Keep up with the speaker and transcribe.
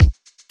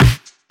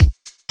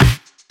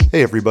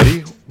Hey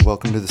everybody,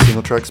 welcome to the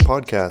Single Tracks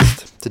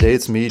Podcast. Today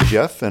it's me,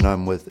 Jeff, and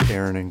I'm with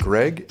Aaron and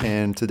Greg,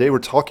 and today we're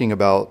talking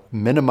about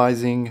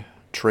minimizing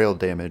trail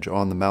damage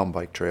on the mountain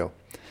bike trail.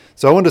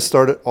 So I wanted to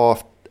start it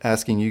off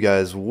asking you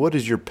guys, what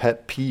is your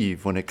pet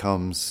peeve when it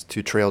comes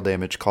to trail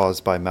damage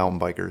caused by mountain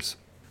bikers?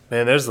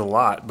 Man, there's a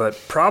lot, but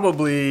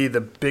probably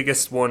the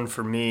biggest one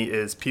for me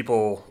is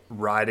people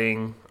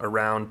riding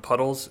around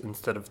puddles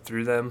instead of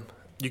through them.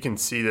 You can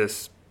see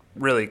this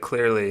really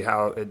clearly,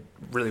 how it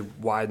really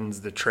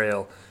widens the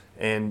trail.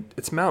 And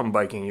it's mountain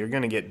biking. You're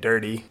going to get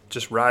dirty.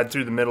 Just ride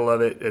through the middle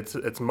of it.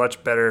 It's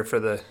much better for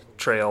the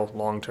trail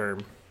long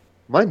term.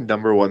 My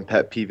number one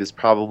pet peeve is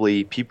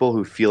probably people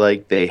who feel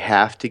like they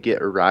have to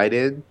get a ride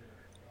in,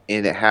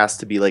 and it has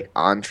to be like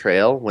on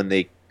trail when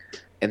they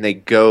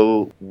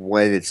go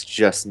when it's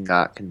just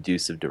not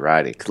conducive to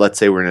riding. 'Cause let's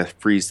say we're in a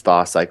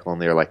freeze-thaw cycle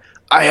and they're like,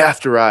 I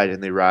have to ride,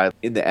 and they ride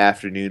in the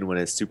afternoon when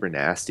it's super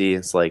nasty.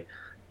 It's like,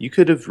 you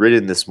could have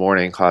ridden this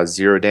morning and caused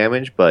zero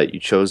damage, but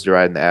you chose to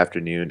ride in the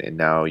afternoon, and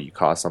now you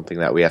caused something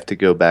that we have to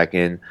go back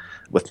in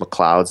with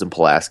McLeod's and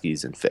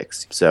Pulaski's and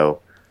fix.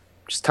 So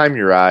just time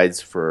your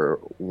rides for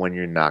when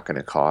you're not going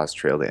to cause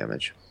trail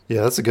damage.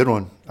 Yeah, that's a good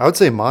one. I would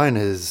say mine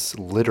is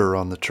litter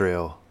on the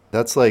trail.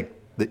 That's like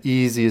the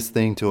easiest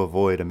thing to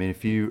avoid. I mean,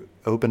 if you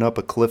open up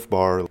a Cliff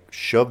Bar,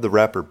 shove the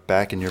wrapper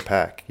back in your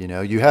pack. You know,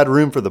 you had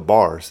room for the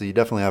bar, so you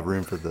definitely have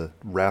room for the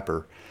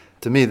wrapper.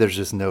 To me, there's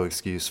just no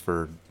excuse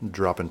for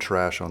dropping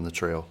trash on the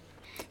trail.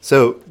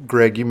 So,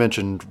 Greg, you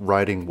mentioned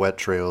riding wet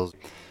trails.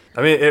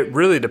 I mean, it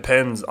really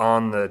depends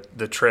on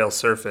the trail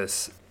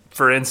surface.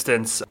 For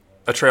instance,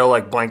 a trail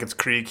like Blankets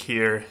Creek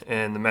here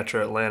in the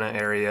metro Atlanta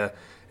area,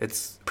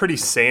 it's pretty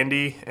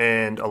sandy,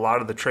 and a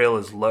lot of the trail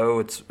is low.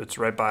 It's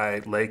right by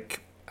Lake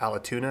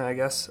Allatoona, I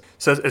guess.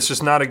 So it's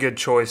just not a good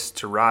choice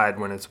to ride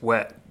when it's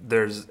wet.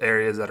 There's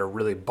areas that are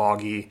really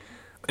boggy.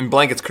 And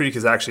Blankets Creek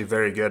is actually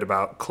very good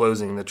about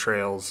closing the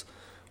trails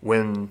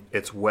when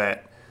it's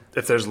wet.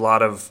 If there's a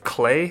lot of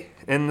clay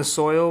in the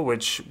soil,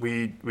 which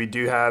we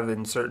do have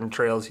in certain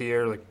trails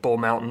here, like Bull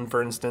Mountain,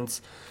 for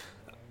instance,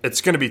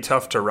 it's going to be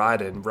tough to ride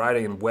in.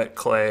 Riding in wet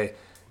clay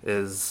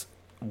is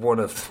one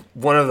of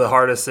the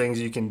hardest things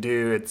you can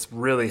do. It's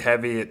really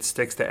heavy. It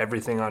sticks to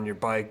everything on your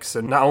bike. So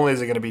not only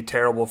is it going to be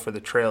terrible for the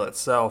trail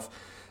itself,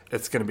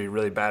 it's going to be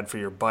really bad for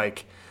your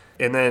bike.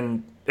 And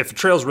then if the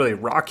trail's really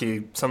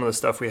rocky, some of the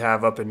stuff we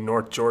have up in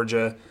North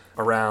Georgia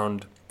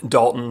around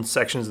Dalton,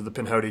 sections of the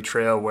Pinhoti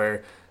Trail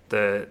where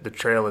the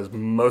trail is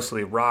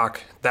mostly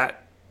rock,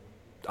 that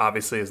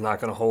obviously is not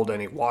going to hold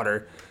any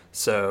water.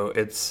 So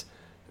it's,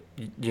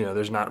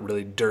 there's not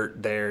really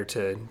dirt there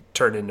to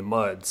turn into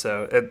mud.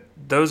 So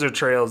those are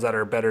trails that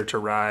are better to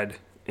ride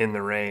in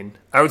the rain.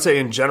 I would say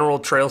in general,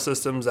 trail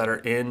systems that are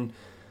in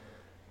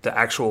the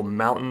actual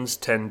mountains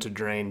tend to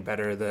drain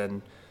better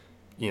than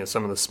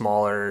some of the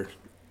smaller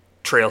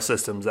trail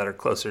systems that are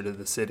closer to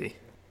the city.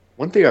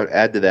 One thing I would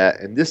add to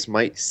that, and this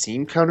might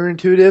seem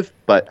counterintuitive,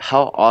 but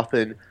how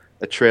often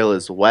a trail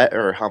is wet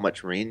or how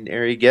much rain an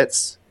area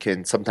gets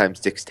can sometimes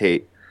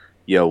dictate,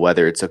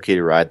 whether it's okay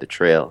to ride the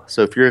trail.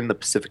 So if you're in the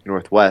Pacific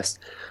Northwest,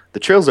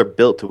 the trails are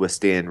built to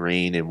withstand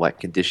rain and wet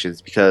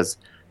conditions because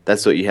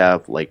that's what you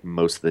have like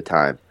most of the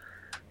time.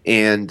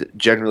 And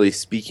generally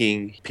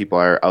speaking, people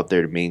are out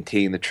there to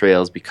maintain the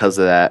trails because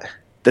of that.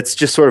 That's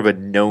just sort of a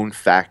known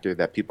factor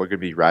that people are going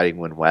to be riding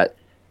when wet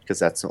because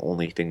that's the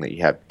only thing that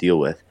you have to deal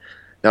with.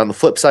 Now, on the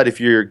flip side,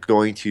 if you're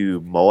going to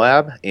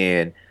Moab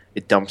and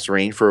it dumps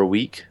rain for a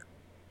week,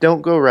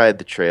 don't go ride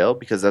the trail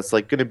because that's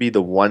like going to be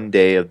the one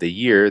day of the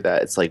year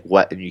that it's like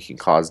wet and you can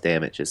cause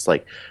damage. It's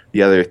like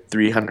the other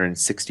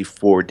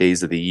 364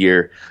 days of the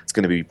year, it's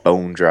going to be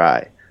bone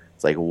dry.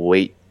 It's like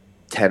wait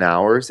 10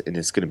 hours and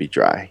it's going to be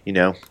dry,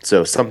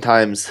 So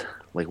sometimes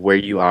like where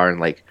you are and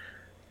like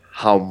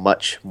how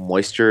much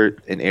moisture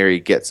an area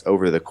gets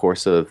over the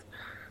course of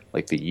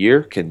like the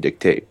year can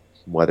dictate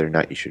whether or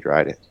not you should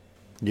ride it.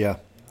 Yeah.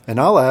 And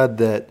I'll add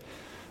that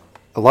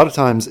a lot of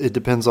times it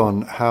depends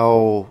on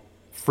how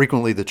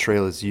frequently the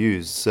trail is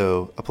used.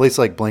 So a place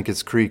like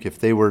Blankets Creek, if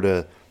they were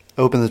to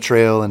open the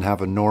trail and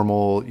have a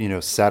normal,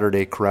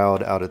 Saturday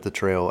crowd out at the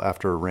trail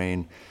after a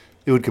rain,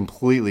 it would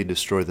completely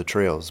destroy the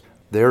trails.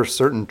 There are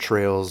certain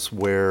trails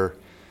where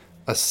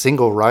a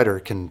single rider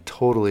can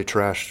totally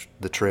trash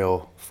the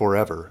trail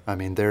forever. I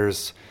mean,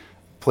 there's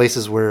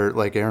places where,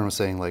 like Aaron was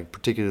saying, like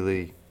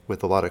particularly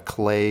with a lot of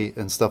clay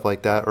and stuff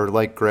like that, or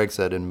like Greg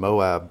said in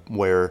Moab,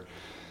 where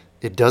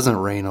it doesn't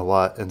rain a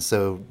lot. And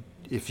so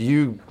if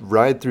you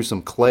ride through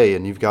some clay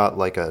and you've got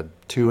like a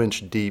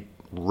 2-inch deep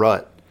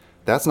rut,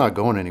 that's not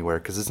going anywhere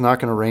because it's not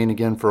going to rain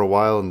again for a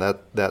while, and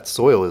that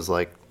soil is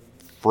like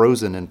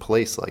frozen in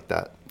place like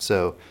that.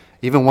 So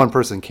even one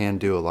person can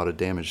do a lot of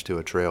damage to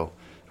a trail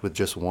with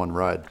just one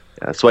ride.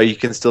 That's why you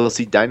can still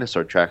see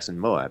dinosaur tracks in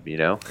Moab,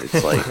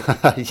 It's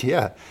like...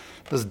 Yeah,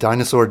 those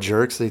dinosaur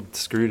jerks, they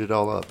screwed it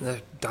all up.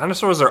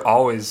 Dinosaurs are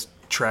always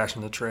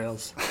trashing the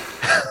trails.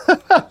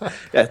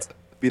 Yeah, it'd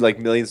be like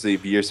millions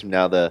of years from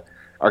now, the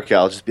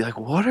archaeologists be like,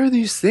 what are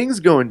these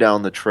things going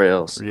down the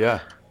trails?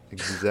 Yeah,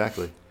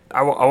 exactly.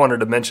 I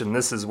wanted to mention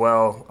this as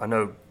well. I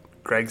know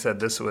Greg said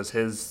this was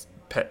his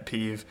pet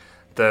peeve.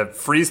 The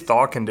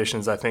freeze-thaw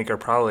conditions, I think, are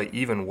probably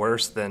even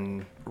worse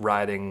than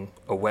riding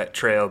a wet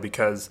trail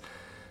because,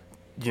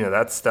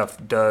 that stuff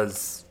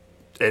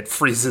it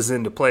freezes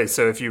into place.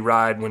 So if you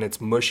ride when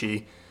it's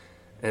mushy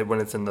and when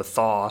it's in the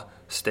thaw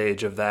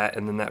stage of that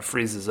and then that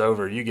freezes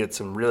over, you get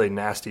some really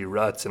nasty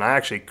ruts. And I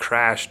actually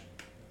crashed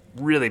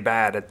really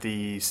bad at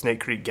the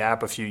Snake Creek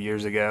Gap a few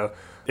years ago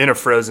in a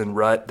frozen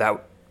rut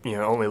that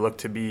only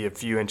looked to be a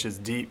few inches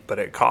deep, but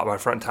it caught my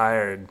front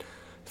tire and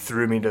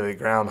threw me to the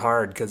ground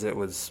hard because it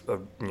was a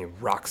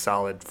rock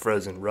solid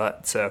frozen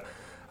rut. So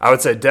I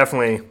would say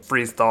definitely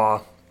freeze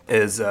thaw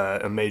is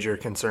a major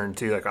concern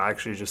too. Like I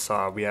actually just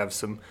saw we have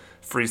some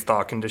freeze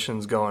thaw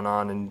conditions going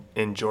on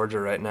in Georgia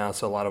right now,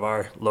 so a lot of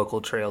our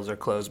local trails are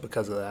closed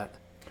because of that.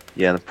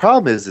 Yeah, and the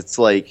problem is it's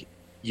like,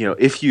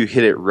 if you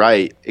hit it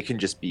right, it can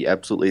just be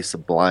absolutely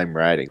sublime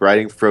riding.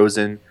 Riding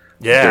frozen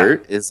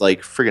dirt is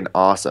like friggin'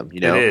 awesome,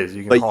 It is.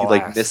 You can but haul you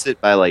like ass. miss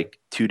it by like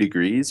 2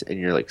 degrees and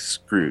you're like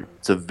screwed.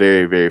 It's a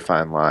very, very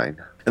fine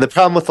line. And the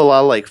problem with a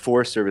lot of like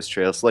Forest Service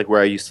trails, like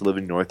where I used to live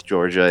in North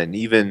Georgia and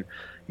even,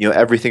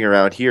 everything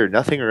around here,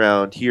 nothing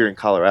around here in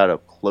Colorado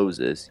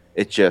closes.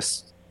 It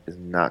just is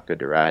not good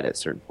to ride at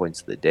certain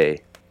points of the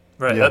day.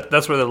 Right. Yeah.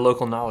 That's where the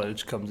local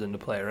knowledge comes into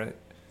play, right?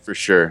 For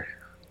sure.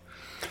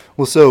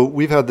 Well, so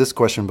we've had this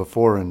question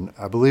before, and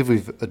I believe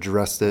we've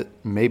addressed it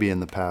maybe in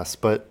the past,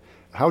 but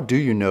how do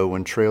you know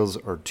when trails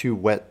are too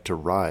wet to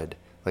ride?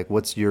 Like,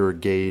 what's your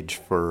gauge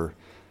for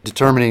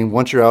determining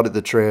once you're out at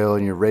the trail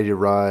and you're ready to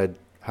ride,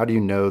 how do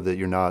you know that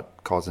you're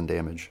not causing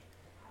damage?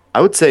 I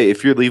would say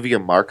if you're leaving a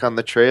mark on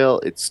the trail,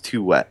 it's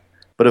too wet.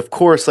 But of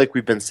course, like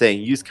we've been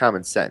saying, use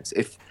common sense.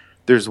 If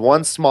there's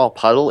one small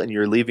puddle and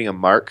you're leaving a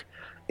mark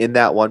in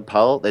that one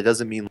puddle, that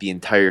doesn't mean the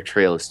entire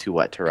trail is too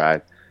wet to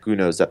ride. Who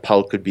knows? That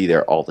puddle could be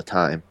there all the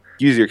time.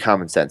 Use your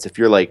common sense. If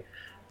you're like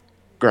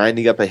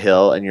grinding up a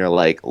hill and you're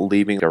like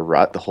leaving a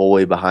rut the whole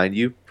way behind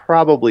you,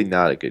 probably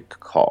not a good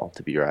call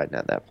to be riding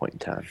at that point in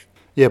time.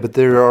 Yeah, but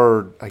there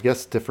are, I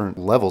guess, different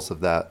levels of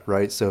that,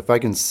 right? So if I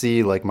can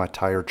see like my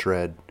tire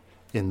tread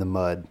in the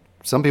mud,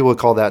 some people would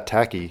call that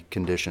tacky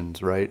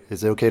conditions, right?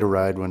 Is it okay to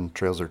ride when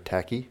trails are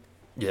tacky?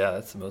 Yeah,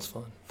 that's the most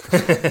fun.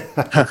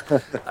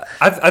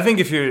 I think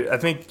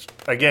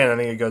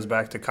it goes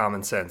back to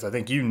common sense. I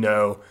think you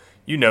know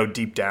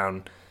deep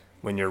down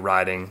when you're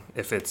riding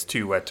if it's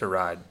too wet to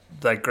ride.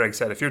 Like Greg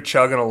said, if you're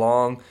chugging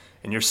along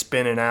and you're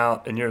spinning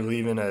out and you're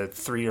leaving a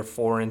 3 or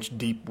 4 inch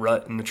deep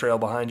rut in the trail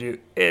behind you,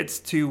 it's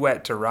too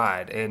wet to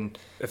ride. And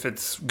if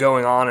it's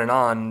going on and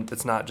on,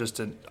 it's not just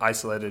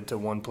isolated to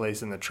one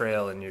place in the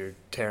trail and you're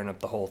tearing up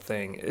the whole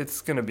thing.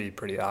 It's going to be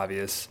pretty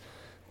obvious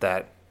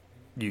that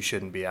you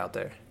shouldn't be out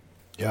there.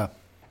 Yeah.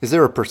 Is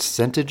there a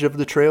percentage of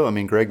the trail? I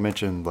mean, Greg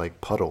mentioned like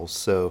puddles.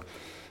 So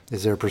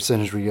is there a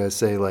percentage where you guys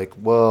say like,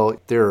 well,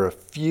 there are a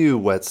few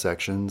wet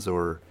sections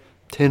or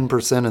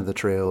 10% of the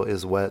trail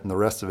is wet and the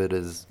rest of it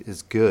is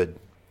good?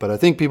 But I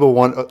think people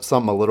want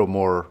something a little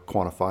more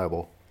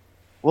quantifiable.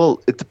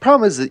 Well, the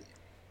problem is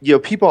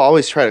that people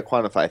always try to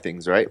quantify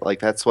things, right? Like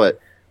that's what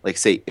like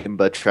say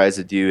IMBA tries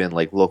to do and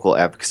like local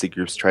advocacy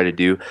groups try to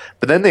do.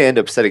 But then they end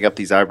up setting up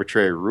these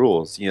arbitrary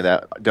rules,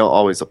 that don't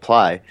always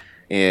apply.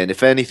 And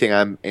if anything,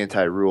 I'm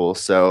anti-rule.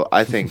 So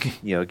I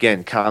think,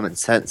 again, common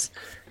sense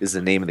is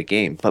the name of the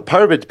game. But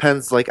part of it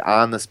depends like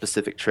on the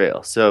specific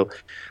trail. So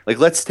like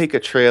let's take a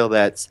trail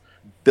that's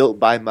built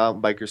by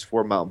mountain bikers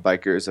for mountain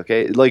bikers,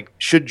 okay? It like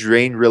should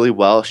drain really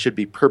well, should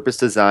be purpose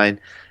designed,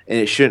 and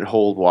it shouldn't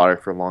hold water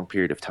for a long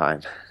period of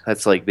time.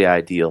 That's like the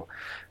ideal.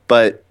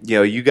 But,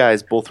 you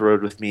guys both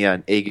rode with me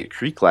on Agate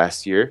Creek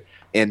last year,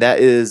 and that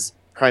is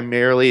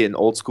primarily an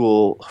old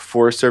school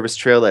Forest Service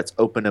trail that's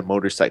open to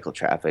motorcycle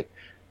traffic.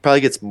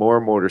 Probably gets more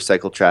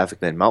motorcycle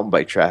traffic than mountain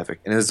bike traffic.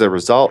 And as a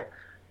result,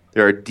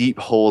 there are deep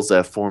holes that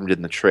have formed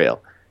in the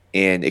trail.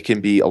 And it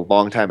can be a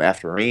long time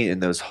after rain,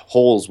 and those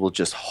holes will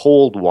just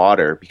hold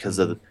water because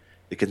of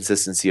the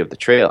consistency of the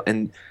trail.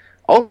 And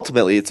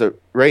ultimately,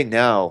 right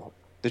now,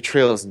 the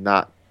trail is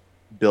not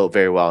built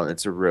very well, and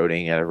it's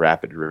eroding at a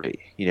rapid rate,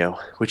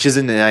 which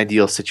isn't an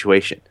ideal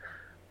situation.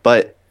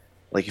 But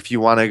like if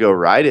you want to go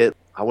ride it,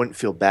 I wouldn't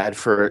feel bad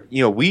for,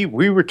 we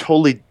were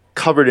totally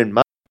covered in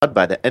mud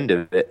by the end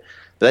of it.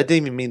 But that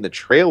didn't even mean the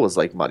trail was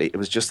like muddy. It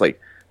was just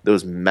like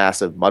those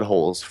massive mud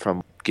holes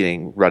from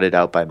getting rutted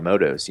out by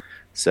motos.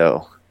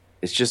 So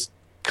it's just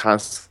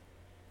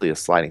constantly a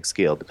sliding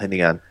scale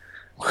depending on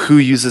who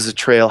uses a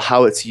trail,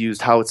 how it's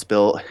used, how it's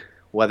built,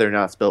 whether or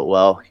not it's built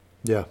well.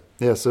 Yeah.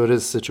 Yeah. So it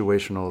is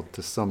situational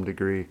to some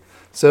degree.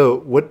 So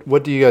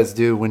what do you guys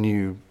do when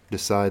you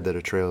decide that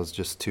a trail is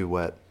just too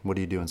wet? What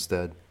do you do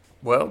instead?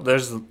 Well,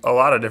 there's a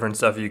lot of different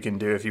stuff you can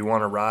do. If you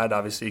want to ride,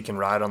 obviously you can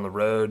ride on the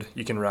road.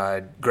 You can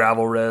ride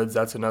gravel roads.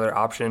 That's another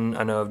option.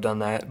 I know I've done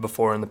that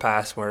before in the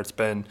past where it's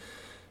been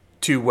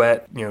too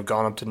wet,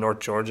 gone up to North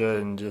Georgia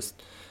and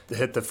just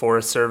hit the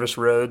Forest Service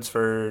roads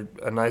for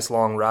a nice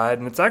long ride.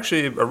 And it's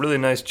actually a really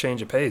nice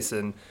change of pace.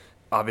 And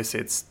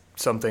obviously it's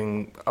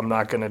something I'm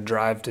not going to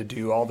drive to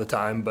do all the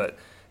time, but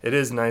it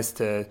is nice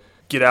to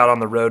get out on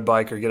the road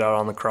bike or get out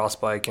on the cross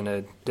bike in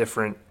a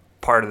different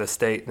part of the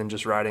state than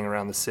just riding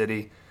around the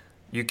city.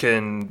 You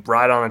can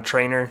ride on a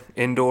trainer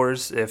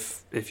indoors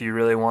if you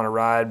really want to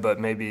ride, but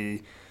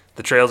maybe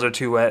the trails are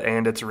too wet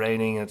and it's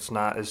raining. It's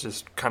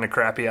just kind of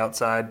crappy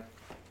outside.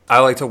 I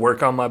like to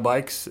work on my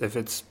bikes. If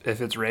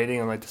it's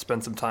raining, I like to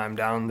spend some time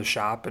down in the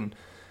shop and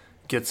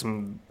get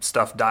some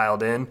stuff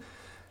dialed in.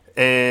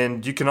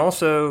 And you can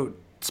also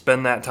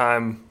spend that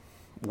time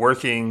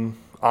working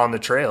on the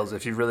trails.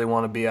 If you really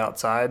want to be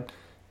outside,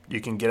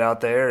 you can get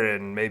out there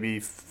and maybe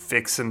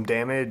fix some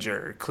damage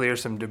or clear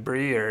some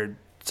debris or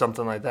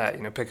something like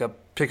that.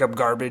 Pick up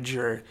garbage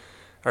or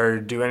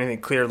do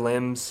anything, clear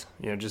limbs.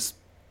 Just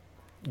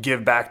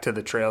give back to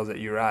the trails that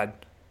you ride.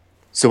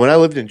 So when I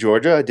lived in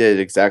Georgia, I did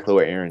exactly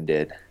what Aaron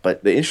did.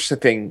 But the interesting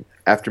thing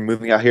after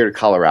moving out here to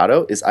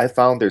Colorado is I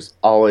found there's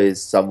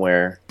always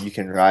somewhere you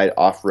can ride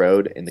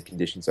off-road and the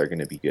conditions are going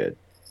to be good.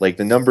 Like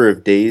the number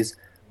of days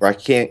where I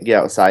can't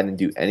get outside and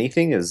do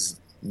anything is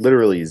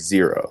literally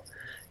zero.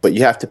 But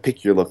you have to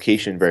pick your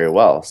location very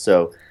well.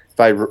 So if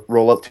I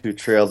roll up to a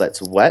trail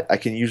that's wet, I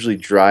can usually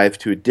drive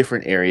to a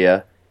different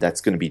area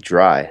that's going to be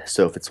dry.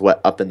 So if it's wet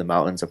up in the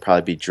mountains, it'll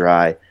probably be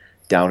dry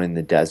down in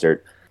the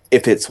desert.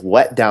 If it's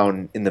wet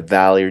down in the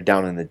valley or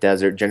down in the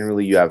desert,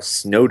 generally you have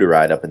snow to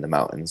ride up in the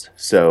mountains.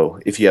 So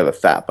if you have a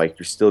fat bike,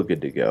 you're still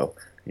good to go.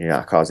 You're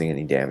not causing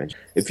any damage.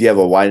 If you have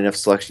a wide enough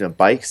selection of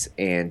bikes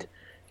and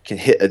can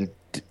hit a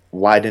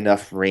wide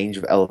enough range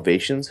of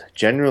elevations,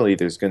 generally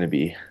there's going to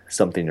be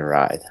something to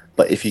ride.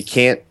 But if you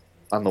can't,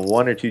 on the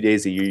 1 or 2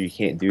 days a year you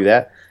can't do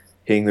that,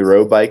 hitting the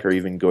road bike or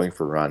even going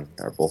for a run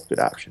are both good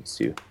options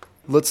too.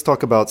 Let's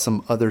talk about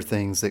some other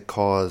things that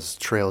cause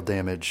trail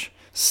damage.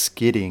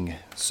 Skidding.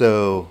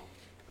 So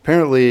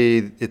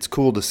apparently it's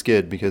cool to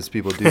skid because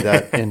people do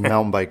that in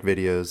mountain bike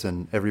videos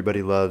and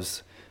everybody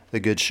loves a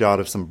good shot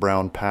of some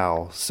brown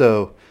pow.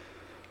 So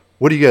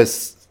what do you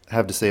guys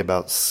have to say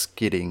about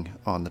skidding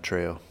on the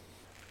trail?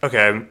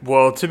 Okay,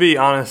 well, to be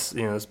honest,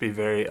 let's be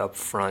very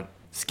upfront.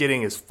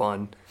 Skidding is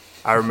fun.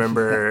 I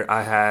remember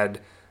I had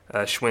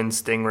a Schwinn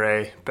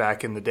Stingray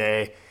back in the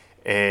day,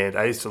 and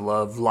I used to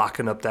love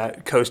locking up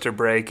that coaster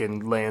brake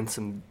and laying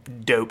some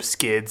dope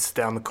skids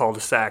down the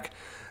cul-de-sac.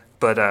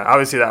 But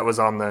obviously that was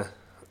on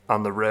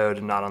the road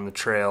and not on the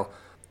trail.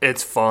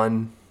 It's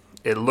fun.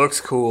 It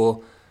looks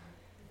cool,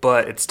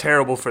 but it's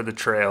terrible for the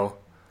trail.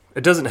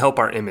 It doesn't help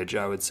our image,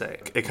 I would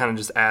say. It kind of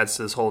just adds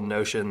to this whole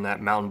notion that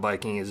mountain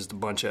biking is just a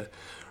bunch of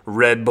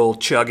Red Bull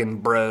chugging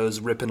bros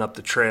ripping up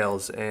the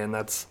trails, and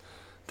that's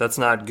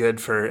not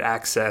good for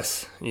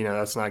access.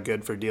 That's not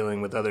good for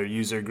dealing with other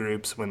user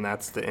groups when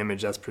that's the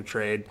image that's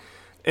portrayed.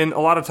 And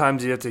a lot of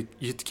times you have to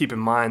keep in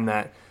mind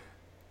that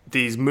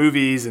these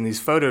movies and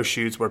these photo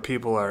shoots where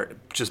people are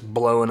just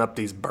blowing up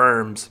these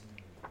berms,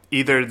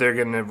 either they're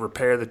going to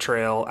repair the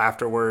trail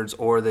afterwards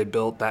or they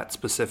built that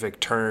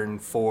specific turn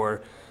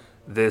for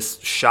this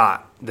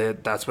shot.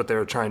 That's what they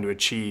were trying to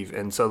achieve.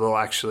 And so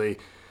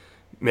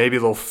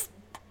they'll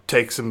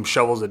take some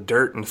shovels of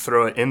dirt and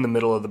throw it in the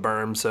middle of the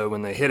berm, so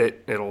when they hit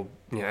it, it'll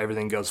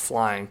everything goes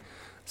flying.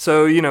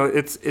 So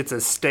it's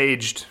a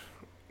staged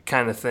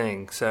kind of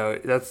thing. So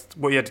that's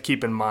what you have to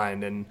keep in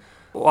mind. And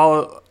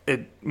while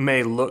it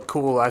may look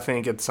cool, I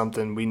think it's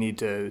something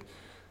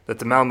that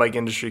the mountain bike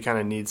industry kind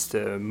of needs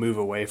to move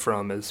away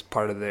from as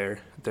part of their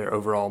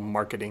overall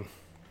marketing.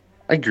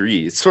 I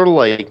agree. It's sort of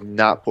like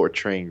not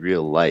portraying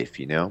real life,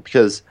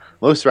 because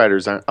most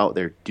riders aren't out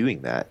there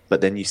doing that.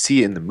 But then you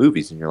see it in the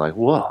movies and you're like,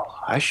 whoa,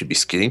 I should be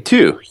skidding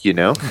too,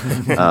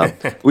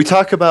 We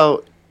talk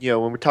about,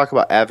 when we talk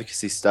about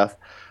advocacy stuff,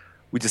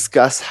 we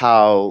discuss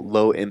how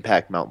low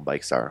impact mountain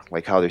bikes are,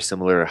 like how they're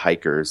similar to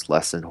hikers,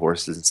 less than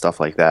horses and stuff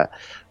like that.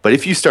 But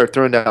if you start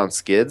throwing down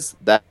skids,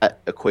 that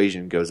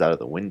equation goes out of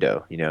the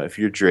window. If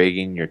you're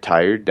dragging your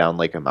tire down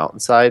like a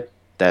mountainside,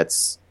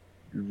 that's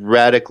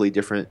radically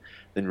different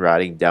than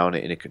riding down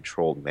it in a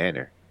controlled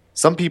manner.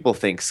 Some people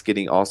think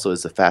skidding also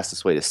is the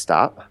fastest way to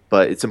stop,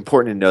 but it's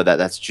important to know that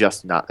that's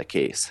just not the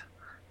case.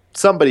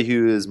 Somebody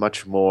who is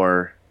much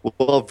more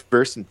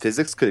well-versed in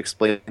physics could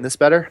explain this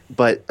better,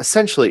 but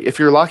essentially, if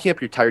you're locking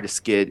up your tire to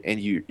skid and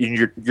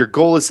your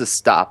goal is to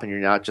stop and you're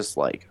not just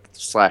like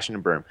slashing a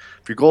berm,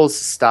 if your goal is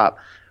to stop,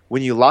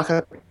 when you lock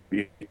up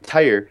your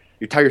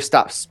tire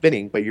stops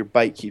spinning, but your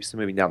bike keeps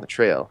moving down the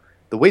trail.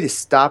 The way to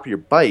stop your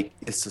bike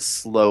is to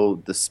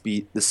slow the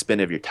spin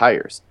of your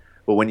tires.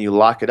 But when you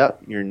lock it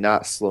up, you're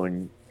not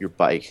slowing your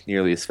bike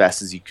nearly as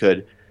fast as you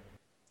could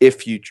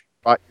if you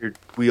brought your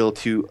wheel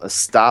to a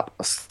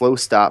slow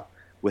stop,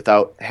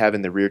 without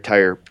having the rear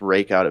tire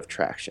break out of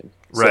traction.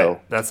 Right,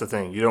 So, that's the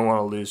thing. You don't want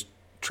to lose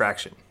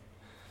traction.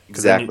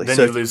 exactly. Then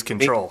So you if lose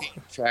control.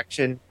 maintain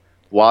traction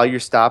while you're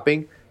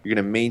stopping, you're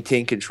going to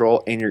maintain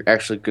control, and you're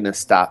actually going to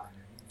stop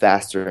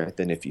faster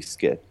than if you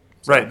skid.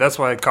 So, Right, that's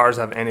why cars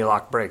have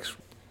anti-lock brakes.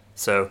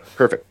 So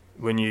perfect.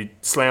 when you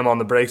slam on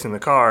the brakes in the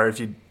car,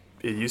 it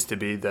used to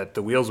be that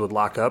the wheels would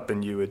lock up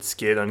and you would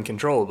skid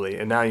uncontrollably.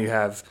 And now you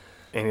have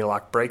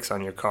anti-lock brakes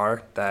on your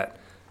car that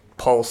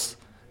pulse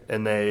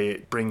and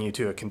they bring you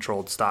to a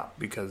controlled stop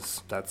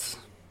because that's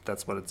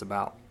what it's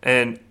about.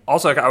 And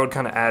also I would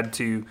kind of add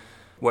to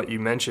what you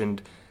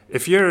mentioned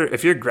if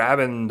you're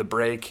grabbing the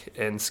brake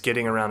and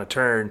skidding around a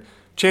turn,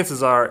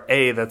 chances are,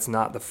 A, that's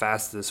not the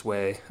fastest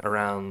way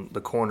around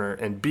the corner,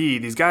 and B,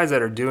 these guys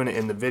that are doing it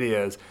in the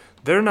videos,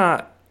 they're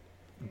not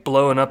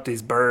blowing up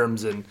these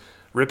berms and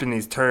ripping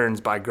these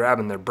turns by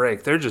grabbing their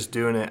brake. They're just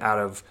doing it out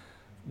of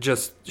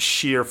just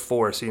sheer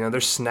force. You know, they're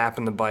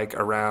snapping the bike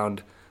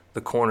around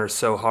the corner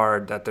so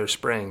hard that they're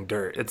spraying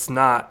dirt. It's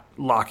not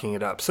locking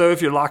it up. So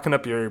if you're locking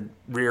up your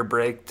rear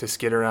brake to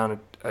skid around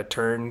a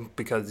turn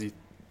because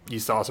you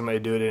saw somebody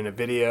do it in a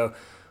video,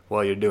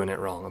 well, you're doing it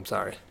wrong. I'm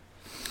sorry.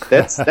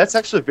 That's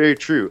actually very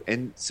true.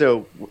 And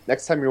so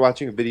next time you're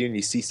watching a video and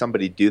you see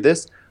somebody do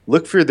this,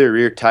 look for their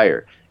rear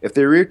tire. If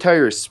their rear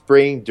tire is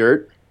spraying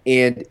dirt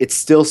and it's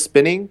still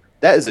spinning,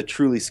 that is a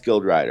truly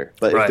skilled rider.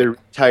 But Right. if their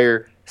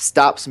tire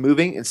stops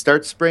moving and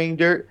starts spraying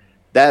dirt,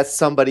 that's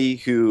somebody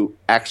who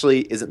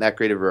actually isn't that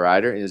great of a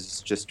rider and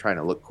is just trying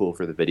to look cool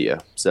for the video.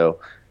 So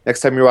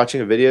next time you're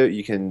watching a video,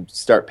 you can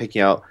start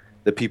picking out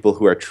the people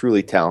who are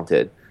truly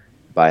talented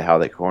by how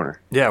they corner.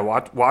 Yeah,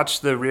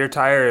 watch the rear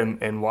tire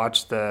and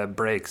watch the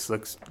brakes.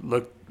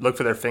 Look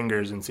for their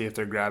fingers and see if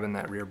they're grabbing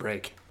that rear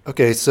brake.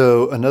 Okay,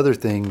 so another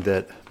thing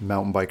that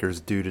mountain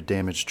bikers do to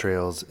damage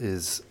trails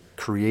is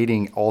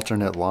creating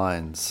alternate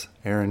lines.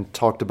 Aaron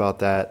talked about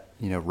that,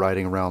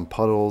 riding around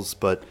puddles,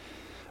 but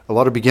a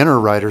lot of beginner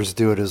riders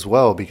do it as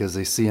well because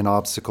they see an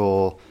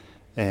obstacle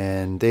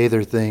and they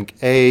either think,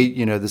 A,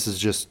 this is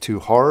just too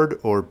hard,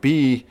 or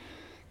B,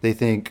 they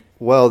think,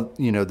 well,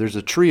 there's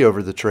a tree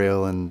over the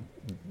trail and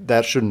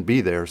that shouldn't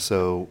be there,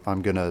 so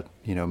I'm going to,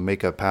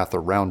 make a path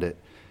around it.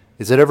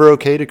 Is it ever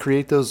okay to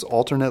create those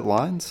alternate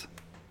lines?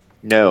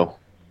 No.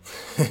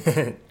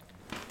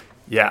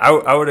 Yeah,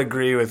 I would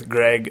agree with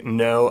Greg.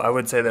 No, I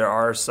would say there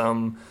are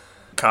some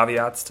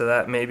caveats to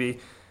that maybe.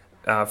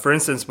 For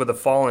instance, with a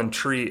fallen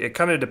tree, it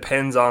kind of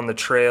depends on the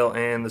trail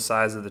and the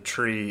size of the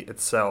tree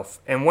itself.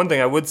 And one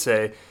thing I would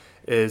say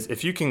is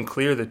if you can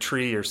clear the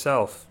tree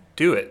yourself,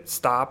 do it.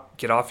 Stop,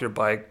 get off your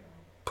bike,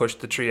 push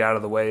the tree out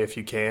of the way if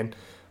you can.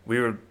 We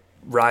were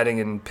riding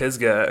in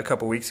Pisgah a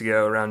couple weeks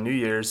ago around New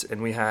Year's,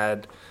 and we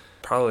had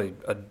probably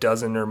a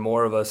dozen or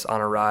more of us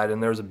on a ride,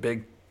 and there was a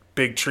big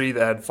tree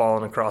that had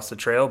fallen across the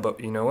trail, but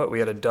you know what? We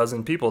had a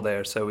dozen people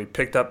there, so we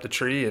picked up the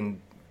tree and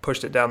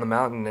pushed it down the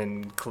mountain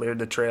and cleared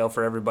the trail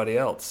for everybody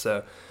else.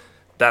 So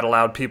that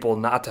allowed people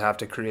not to have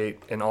to create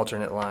an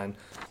alternate line.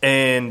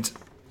 And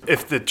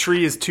if the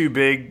tree is too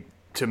big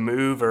to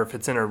move, or if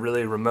it's in a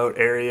really remote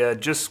area,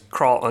 just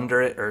crawl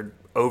under it or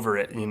over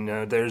it.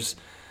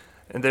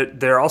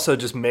 There also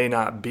just may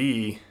not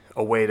be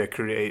a way to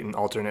create an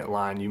alternate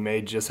line. You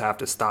may just have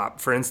to stop.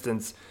 For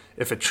instance,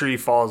 if a tree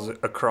falls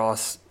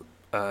across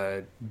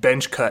a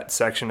bench cut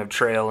section of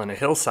trail in a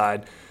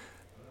hillside,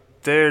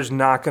 there's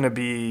not going to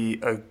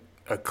be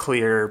a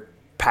clear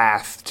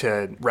path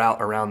to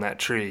route around that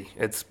tree.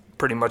 It's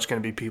pretty much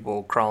going to be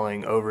people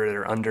crawling over it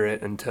or under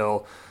it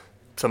until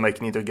somebody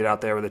can either get out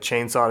there with a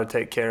chainsaw to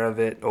take care of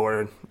it,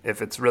 or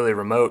if it's really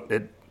remote,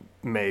 it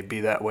may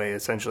be that way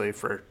essentially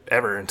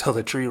forever until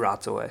the tree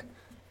rots away.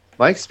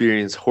 My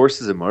experience,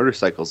 horses and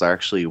motorcycles are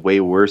actually way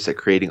worse at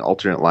creating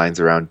alternate lines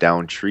around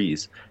downed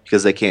trees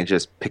because they can't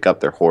just pick up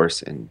their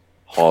horse and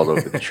haul it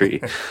over the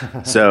tree.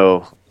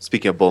 So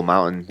speaking of Bull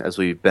Mountain, as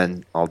we've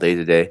been all day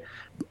today,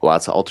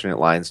 lots of alternate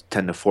lines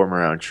tend to form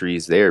around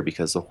trees there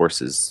because the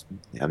horses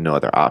have no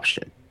other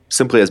option.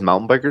 Simply as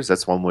mountain bikers,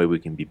 that's one way we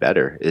can be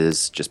better,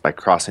 is just by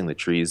crossing the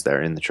trees that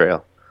are in the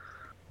trail.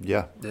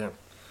 Yeah.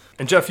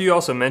 And Jeff, you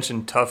also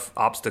mentioned tough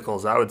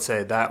obstacles. I would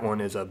say that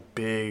one is a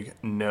big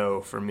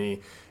no for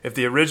me. If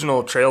the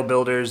original trail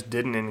builders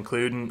didn't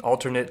include an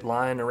alternate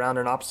line around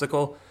an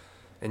obstacle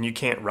and you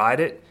can't ride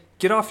it,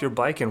 get off your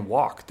bike and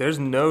walk. There's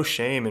no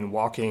shame in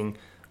walking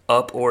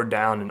up or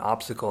down an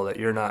obstacle that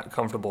you're not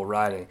comfortable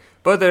riding.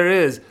 But there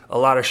is a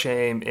lot of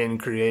shame in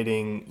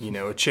creating,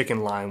 a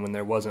chicken line when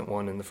there wasn't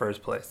one in the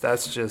first place.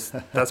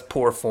 That's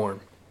poor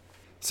form.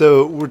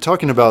 So we're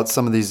talking about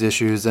some of these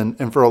issues,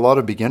 and for a lot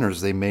of beginners,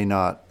 they may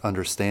not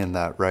understand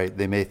that, right?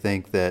 They may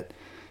think that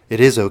it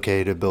is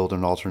okay to build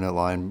an alternate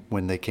line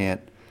when they can't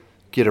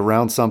get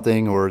around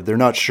something, or they're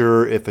not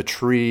sure if a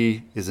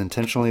tree is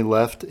intentionally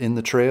left in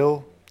the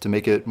trail to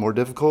make it more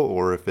difficult,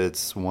 or if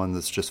it's one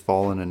that's just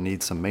fallen and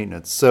needs some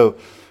maintenance. So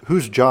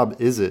whose job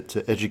is it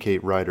to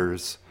educate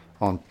riders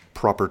on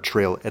proper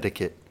trail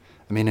etiquette?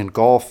 I mean, in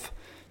golf,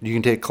 you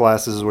can take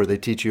classes where they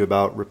teach you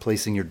about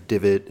replacing your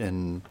divot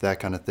and that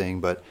kind of thing,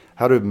 but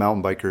how do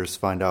mountain bikers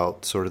find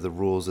out sort of the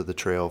rules of the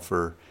trail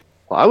for?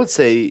 Well, I would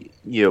say,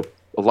 a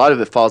lot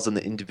of it falls on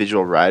the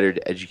individual rider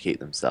to educate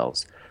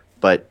themselves.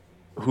 But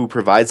who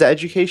provides that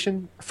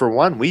education? For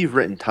one, we've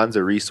written tons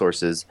of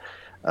resources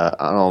on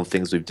all the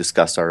things we've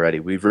discussed already.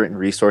 We've written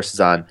resources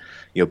on,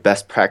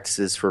 best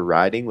practices for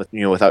riding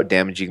without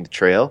damaging the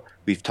trail.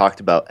 We've talked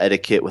about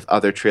etiquette with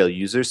other trail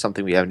users,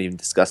 something we haven't even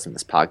discussed in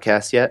this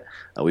podcast yet.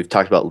 We've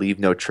talked about leave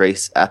no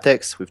trace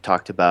ethics. We've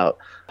talked about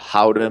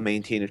how to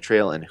maintain a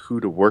trail and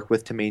who to work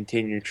with to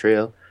maintain your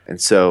trail.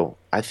 And so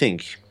I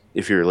think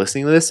if you're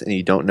listening to this and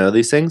you don't know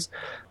these things,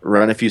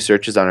 run a few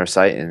searches on our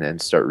site and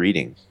start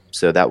reading.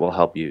 So that will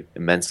help you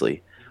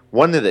immensely.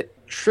 One of the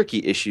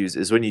tricky issues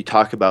is when you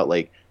talk about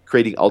like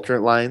creating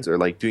alternate lines or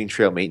like doing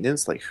trail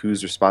maintenance, like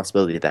whose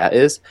responsibility that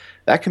is.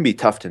 That can be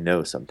tough to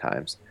know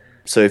sometimes.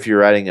 So if you're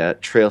riding a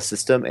trail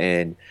system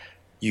and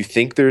you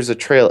think there's a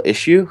trail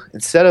issue,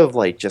 instead of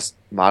like just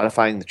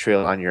modifying the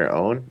trail on your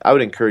own, I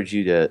would encourage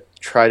you to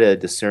try to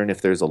discern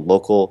if there's a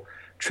local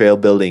trail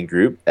building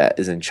group that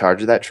is in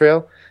charge of that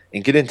trail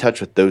and get in touch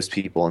with those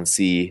people and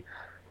see,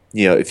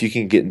 if you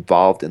can get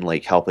involved in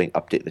like helping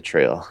update the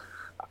trail.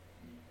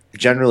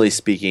 Generally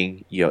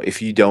speaking,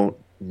 if you don't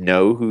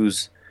know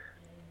whose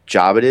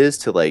job it is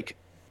to like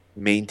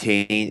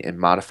maintain and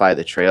modify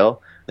the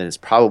trail, then it's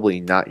probably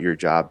not your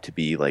job to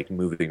be like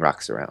moving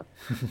rocks around.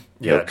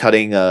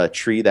 Cutting a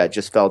tree that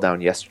just fell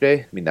down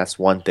yesterday, I mean, that's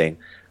one thing.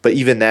 But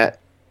even that,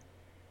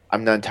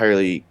 I'm not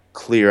entirely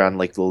clear on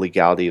like the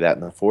legality of that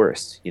in the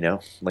forest,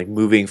 like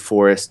moving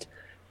forest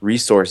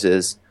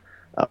resources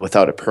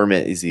without a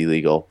permit is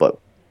illegal, but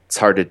it's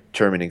hard to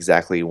determine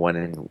exactly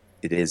when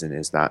it is and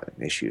is not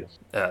an issue.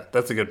 Yeah,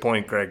 that's a good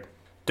point, Greg.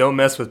 Don't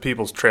mess with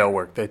people's trail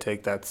work. They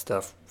take that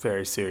stuff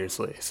very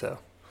seriously. So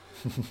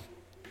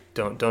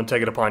don't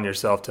take it upon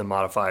yourself to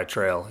modify a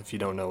trail if you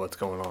don't know what's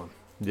going on.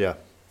 Yeah.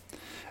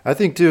 I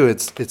think too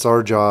it's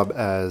our job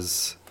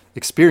as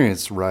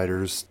experienced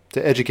riders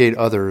to educate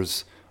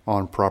others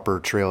on proper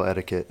trail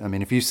etiquette. I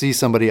mean, if you see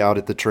somebody out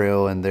at the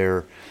trail and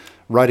they're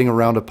riding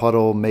around a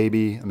puddle,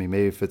 maybe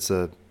if it's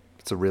a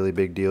really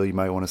big deal, you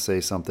might want to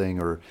say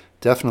something. Or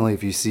definitely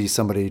if you see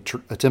somebody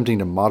attempting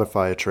to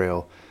modify a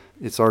trail,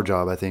 it's our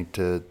job, I think,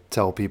 to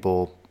tell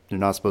people you're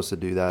not supposed to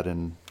do that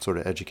and sort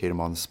of educate them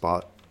on the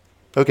spot.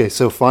 Okay,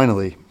 so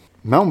finally,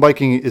 mountain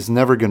biking is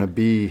never going to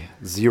be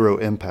zero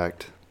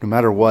impact. No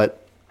matter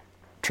what,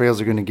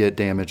 trails are going to get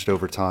damaged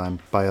over time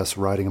by us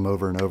riding them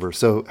over and over.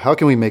 So how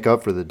can we make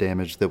up for the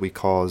damage that we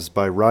cause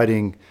by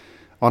riding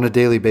on a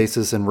daily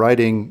basis and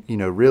riding,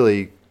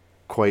 really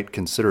quite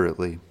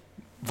considerately?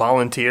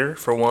 Volunteer,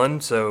 for one.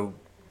 So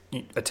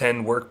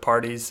attend work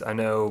parties. I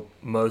know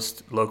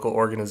most local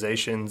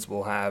organizations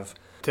will have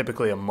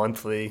typically a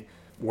monthly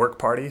work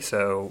party.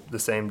 So the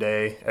same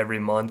day every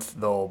month,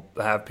 they'll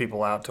have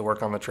people out to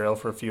work on the trail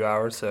for a few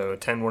hours. So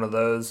attend one of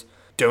those.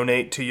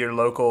 Donate to your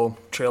local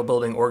trail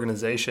building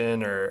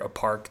organization or a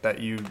park that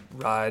you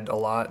ride a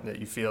lot that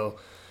you feel,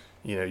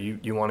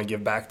 you want to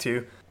give back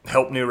to.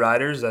 Help new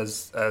riders,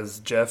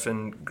 as Jeff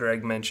and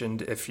Greg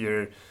mentioned. If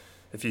you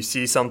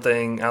see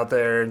something out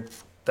there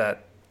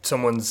that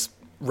someone's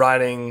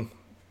riding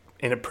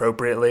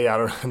inappropriately, I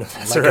don't know if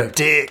that's like a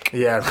dick.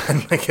 Yeah,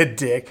 like a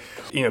dick.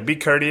 Be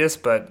courteous,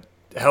 but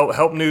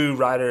help new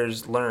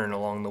riders learn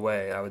along the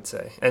way, I would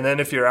say. And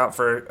then if you're out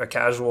for a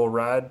casual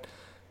ride,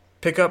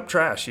 pick up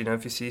trash.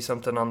 If you see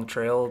something on the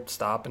trail,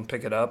 stop and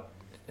pick it up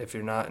if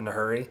you're not in a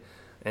hurry.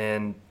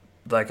 And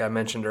like I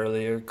mentioned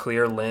earlier,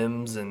 clear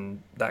limbs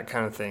and that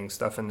kind of thing,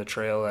 stuff in the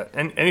trail.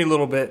 And any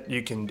little bit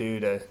you can do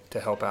to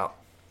help out.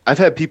 I've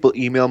had people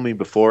email me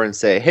before and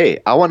say,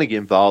 hey, I want to get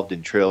involved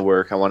in trail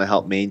work. I want to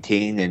help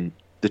maintain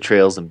the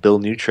trails and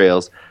build new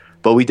trails,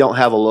 but we don't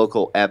have a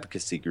local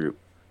advocacy group.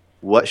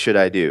 What should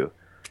I do?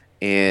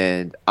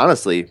 And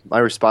honestly, my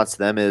response to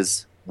them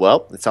is,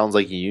 well, it sounds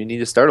like you need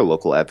to start a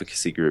local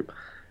advocacy group,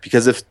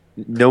 because if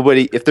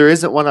there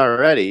isn't one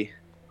already,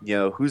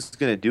 who's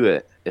going to do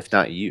it if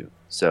not you?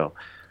 So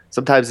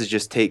sometimes it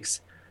just takes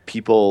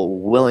people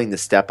willing to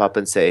step up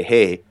and say,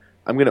 hey,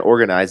 I'm going to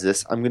organize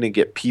this. I'm going to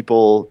get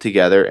people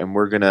together and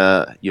we're going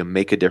to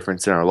make a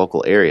difference in our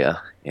local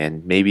area.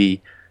 And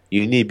maybe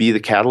you need to be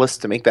the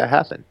catalyst to make that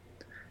happen.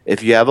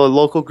 If you have a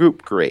local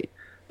group, great.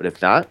 But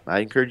if not, I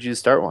encourage you to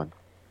start one.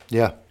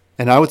 Yeah.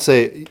 And I would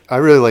say, I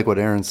really like what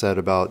Aaron said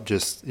about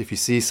just if you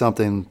see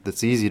something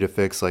that's easy to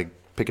fix, like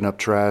picking up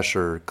trash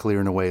or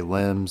clearing away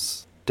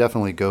limbs,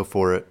 definitely go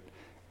for it.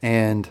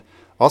 And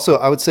also,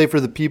 I would say for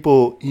the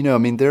people,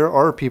 there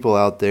are people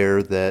out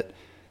there that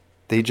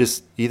they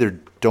just either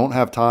don't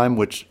have time,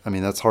 which,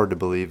 that's hard to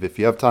believe. If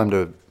you have time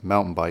to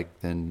mountain bike,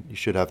 then you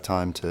should have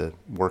time to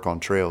work on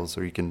trails,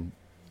 or you can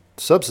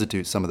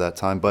substitute some of that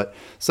time. But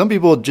some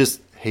people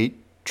just hate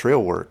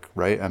trail work,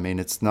 right?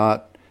 It's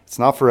not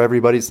for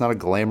everybody. It's not a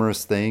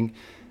glamorous thing.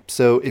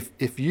 So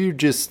if you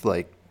just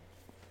like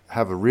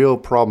have a real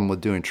problem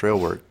with doing trail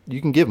work, you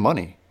can give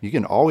money. You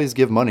can always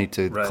give money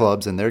to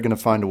clubs, and they're going to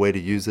find a way to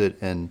use it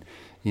and,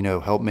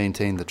 help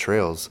maintain the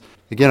trails.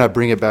 Again, I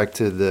bring it back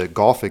to the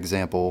golf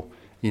example.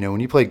 When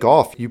you play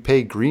golf, you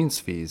pay greens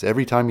fees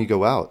every time you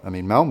go out.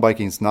 Mountain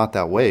biking is not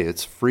that way.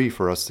 It's free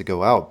for us to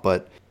go out.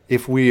 But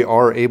if we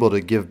are able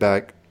to give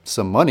back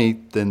some money,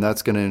 then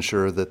that's going to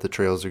ensure that the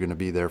trails are going to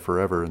be there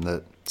forever and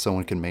that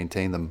someone can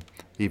maintain them,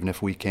 even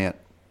if we can't.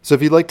 So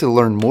if you'd like to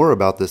learn more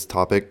about this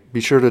topic, be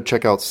sure to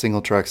check out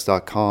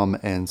singletracks.com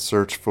and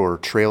search for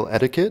trail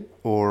etiquette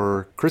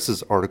or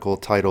Chris's article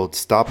titled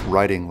Stop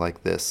Riding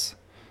Like This.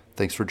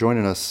 Thanks for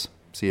joining us.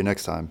 See you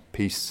next time.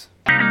 Peace.